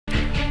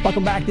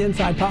Welcome back to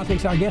Inside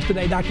Politics. Our guest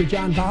today, Dr.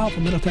 John Weil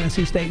from Middle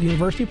Tennessee State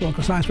University,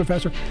 political science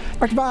professor.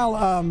 Dr.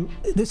 Weil,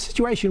 this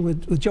situation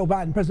with Joe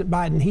Biden, President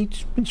Biden,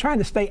 he's been trying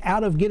to stay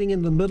out of getting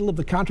in the middle of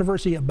the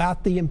controversy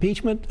about the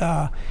impeachment.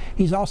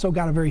 He's also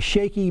got a very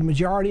shaky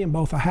majority in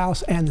both the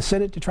House and the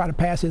Senate to try to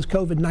pass his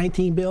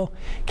COVID-19 bill.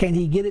 Can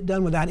he get it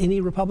done without any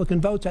Republican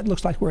votes? That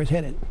looks like where it's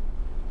headed.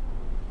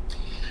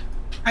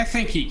 I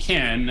think he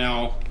can.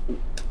 Now,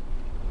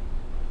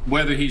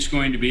 whether he's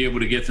going to be able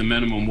to get the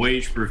minimum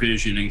wage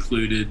provision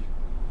included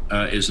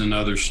is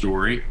another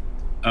story.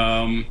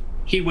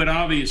 He would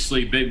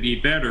obviously be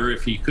better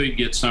if he could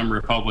get some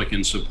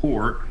Republican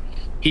support.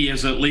 He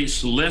has at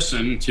least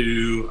listened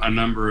to a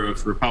number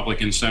of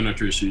Republican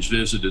senators who's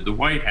visited the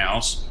White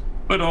House,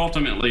 but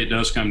ultimately it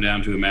does come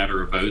down to a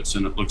matter of votes,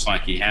 and it looks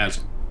like he has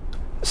them.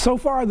 So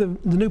far, the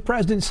new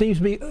president seems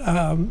to be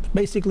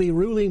basically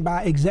ruling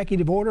by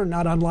executive order,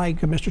 not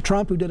unlike Mr.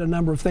 Trump, who did a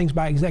number of things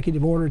by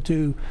executive order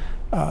to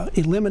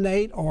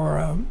eliminate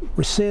or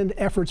rescind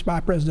efforts by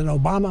President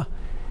Obama.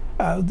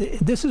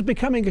 This is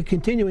becoming a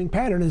continuing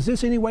pattern. Is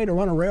this any way to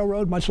run a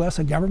railroad, much less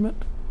a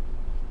government?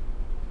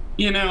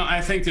 You know, I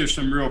think there's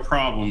some real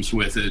problems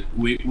with it.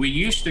 We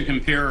used to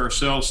compare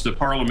ourselves to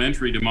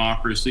parliamentary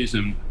democracies,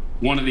 and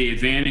one of the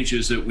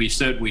advantages that we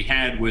said we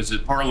had was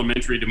that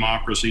parliamentary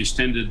democracies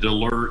tended to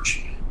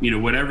lurch. You know,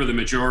 whatever the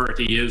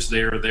majority is,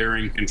 they're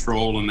in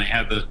control, and they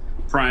have the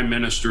prime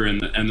minister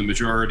and the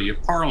majority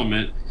of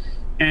parliament.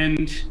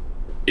 And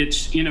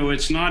it's, you know,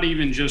 it's not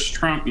even just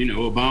Trump. You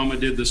know, Obama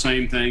did the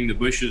same thing. The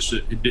Bushes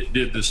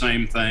did the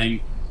same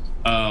thing.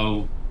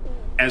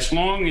 As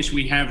long as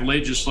we have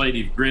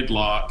legislative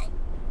gridlock,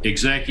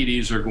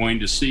 executives are going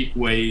to seek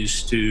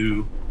ways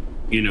to,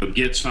 you know,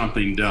 get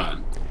something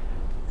done.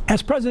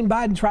 As President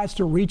Biden tries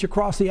to reach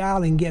across the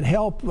aisle and get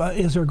help,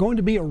 is there going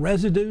to be a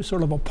residue,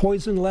 sort of a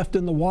poison left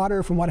in the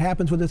water from what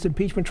happens with this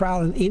impeachment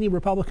trial? And any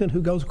Republican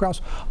who goes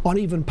across on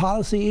even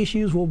policy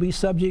issues will be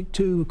subject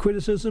to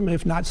criticism,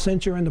 if not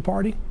censure, in the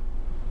party?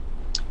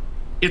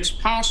 It's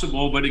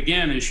possible, but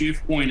again, as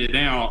you've pointed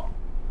out,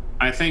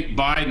 I think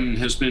Biden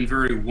has been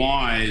very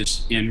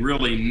wise in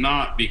really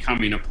not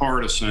becoming a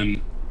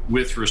partisan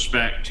with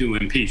respect to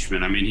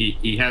impeachment. I mean,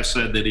 he has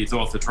said that he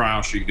thought the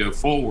trial should go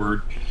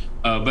forward.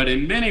 But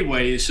in many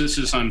ways, this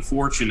is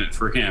unfortunate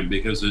for him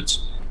because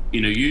it's,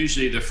 you know,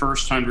 usually the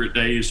first 100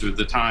 days are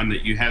the time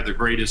that you have the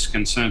greatest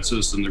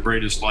consensus and the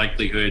greatest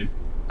likelihood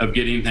of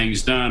getting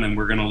things done, and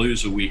we're going to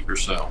lose a week or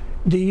so.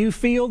 Do you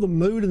feel the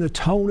mood and the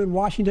tone in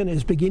Washington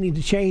is beginning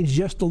to change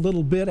just a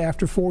little bit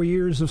after 4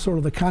 years of sort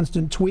of the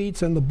constant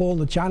tweets and the bull in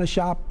the china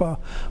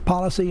shop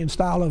policy and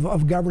style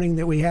of governing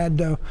that we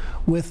had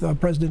with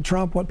President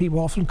Trump, what people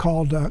often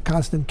called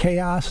constant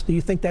chaos? Do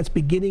you think that's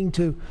beginning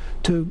to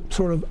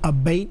sort of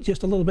abate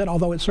just a little bit,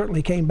 although it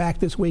certainly came back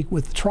this week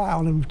with the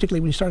trial, and particularly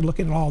when you started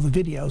looking at all the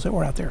videos that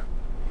were out there?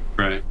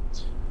 Right.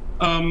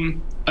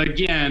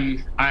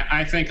 Again,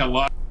 I think a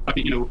lot of,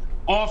 you know,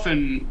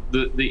 often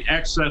the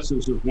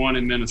excesses of one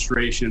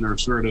administration are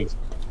sort of,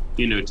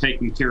 you know,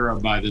 taken care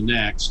of by the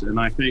next. And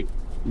I think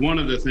one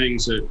of the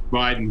things that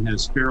Biden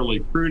has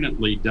fairly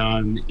prudently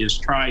done is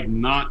tried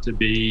not to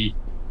be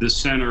the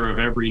center of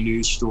every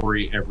news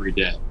story every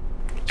day.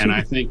 And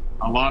I think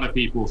a lot of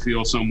people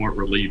feel somewhat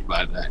relieved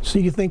by that. So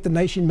you think the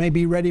nation may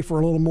be ready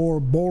for a little more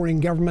boring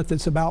government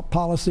that's about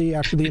policy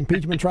after the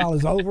impeachment trial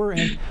is over?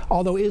 And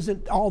although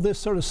isn't all this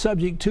sort of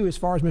subject to, as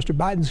far as Mr.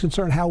 Biden's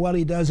concerned, how well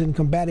he does in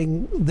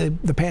combating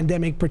the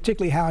pandemic,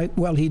 particularly how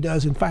well he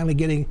does in finally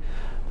getting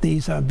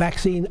these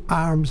vaccines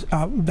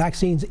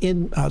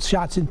in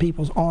shots in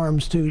people's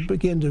arms to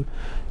begin to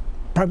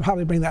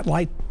probably bring that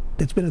light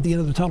that's been at the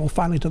end of the tunnel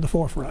finally to the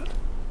forefront?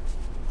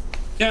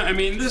 Yeah, I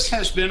mean, this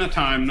has been a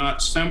time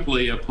not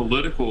simply of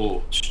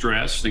political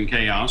stress and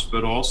chaos,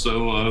 but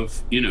also of,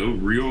 you know,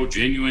 real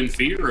genuine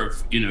fear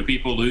of, you know,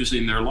 people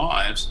losing their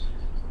lives.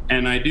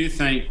 And I do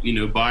think, you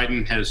know,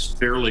 Biden has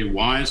fairly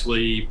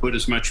wisely put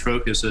as much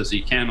focus as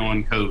he can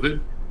on COVID.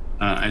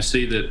 I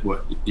see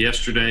that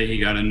yesterday he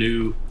got a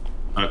new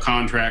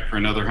contract for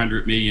another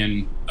 100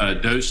 million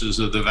doses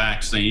of the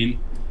vaccine.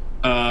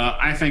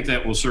 I think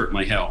that will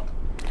certainly help.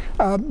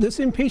 This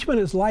impeachment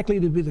is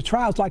likely to be, the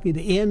trial is likely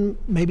to end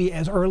maybe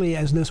as early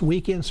as this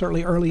weekend,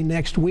 certainly early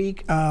next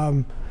week.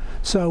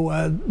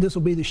 So this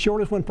will be the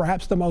shortest one,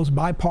 perhaps the most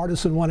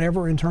bipartisan one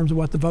ever in terms of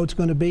what the vote's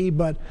going to be.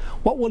 But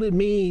what will it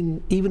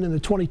mean even in the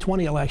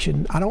 2020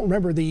 election? I don't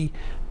remember the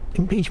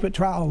impeachment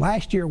trial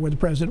last year where the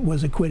president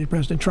was acquitted,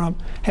 President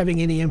Trump,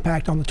 having any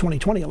impact on the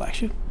 2020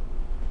 election.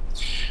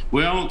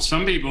 Well,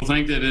 some people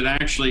think that it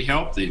actually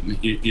helped him.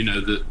 You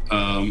know,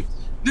 that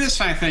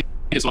this, I think,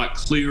 is a lot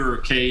clearer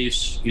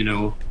case. You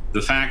know,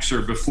 the facts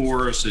are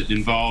before us. It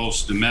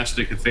involves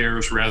domestic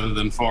affairs rather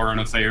than foreign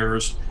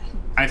affairs.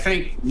 I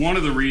think one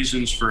of the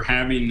reasons for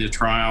having the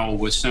trial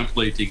was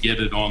simply to get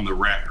it on the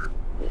record.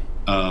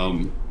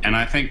 And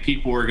I think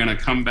people are going to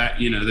come back,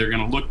 you know, they're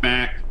going to look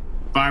back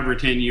 5 or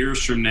 10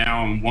 years from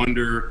now and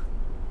wonder,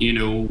 you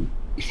know,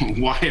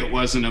 why it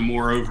wasn't a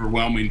more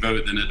overwhelming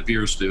vote than it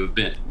appears to have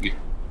been.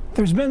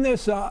 There's been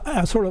this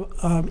sort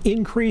of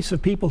increase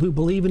of people who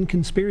believe in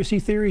conspiracy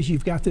theories.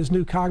 You've got this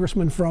new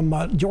congressman from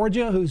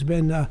Georgia who's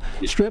been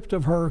stripped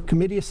of her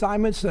committee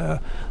assignments. The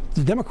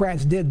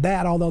Democrats did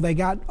that, although they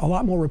got a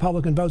lot more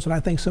Republican votes than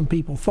I think some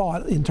people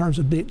thought in terms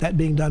of that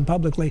being done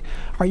publicly.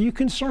 Are you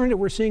concerned that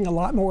we're seeing a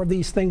lot more of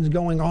these things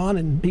going on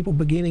and people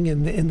beginning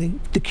in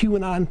the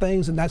QAnon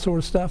things and that sort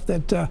of stuff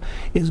that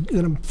is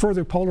going to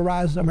further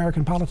polarize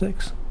American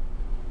politics?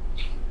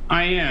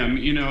 I am.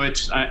 You know,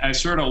 I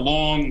sort of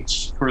long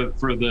for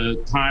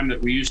the time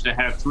that we used to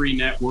have 3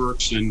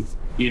 networks and,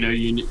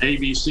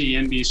 ABC,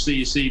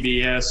 NBC,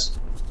 CBS,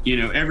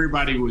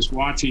 everybody was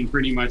watching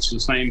pretty much the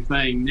same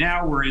thing.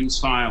 Now we're in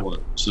silos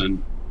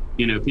and,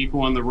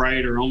 people on the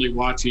right are only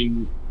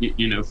watching,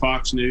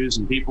 Fox News,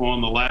 and people on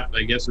the left,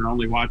 I guess, are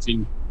only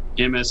watching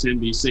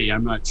MSNBC.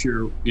 I'm not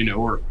sure,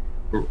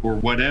 or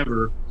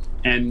whatever.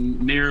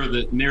 And near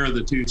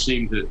the two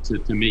seem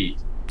to meet.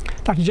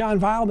 Dr. John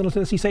Weil, Middle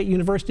Tennessee State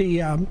University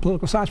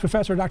political science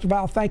professor. Dr.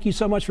 Weil, thank you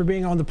so much for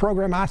being on the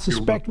program. I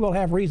suspect we'll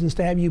have reasons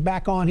to have you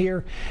back on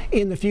here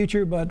in the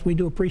future, but we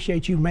do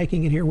appreciate you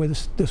making it here with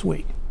us this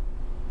week.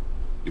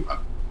 You're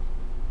welcome.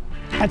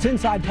 That's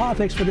Inside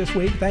Politics for this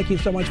week. Thank you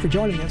so much for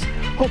joining us.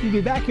 Hope you'll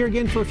be back here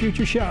again for a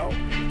future show.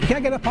 If you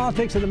can't get up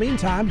politics in the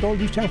meantime, go to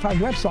News Channel 5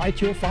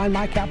 website. You'll find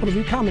my Capitol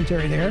View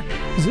commentary there.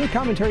 There's a new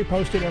commentary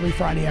posted every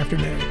Friday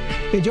afternoon.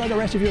 Enjoy the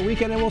rest of your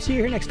weekend, and we'll see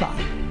you here next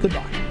time.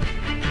 Goodbye.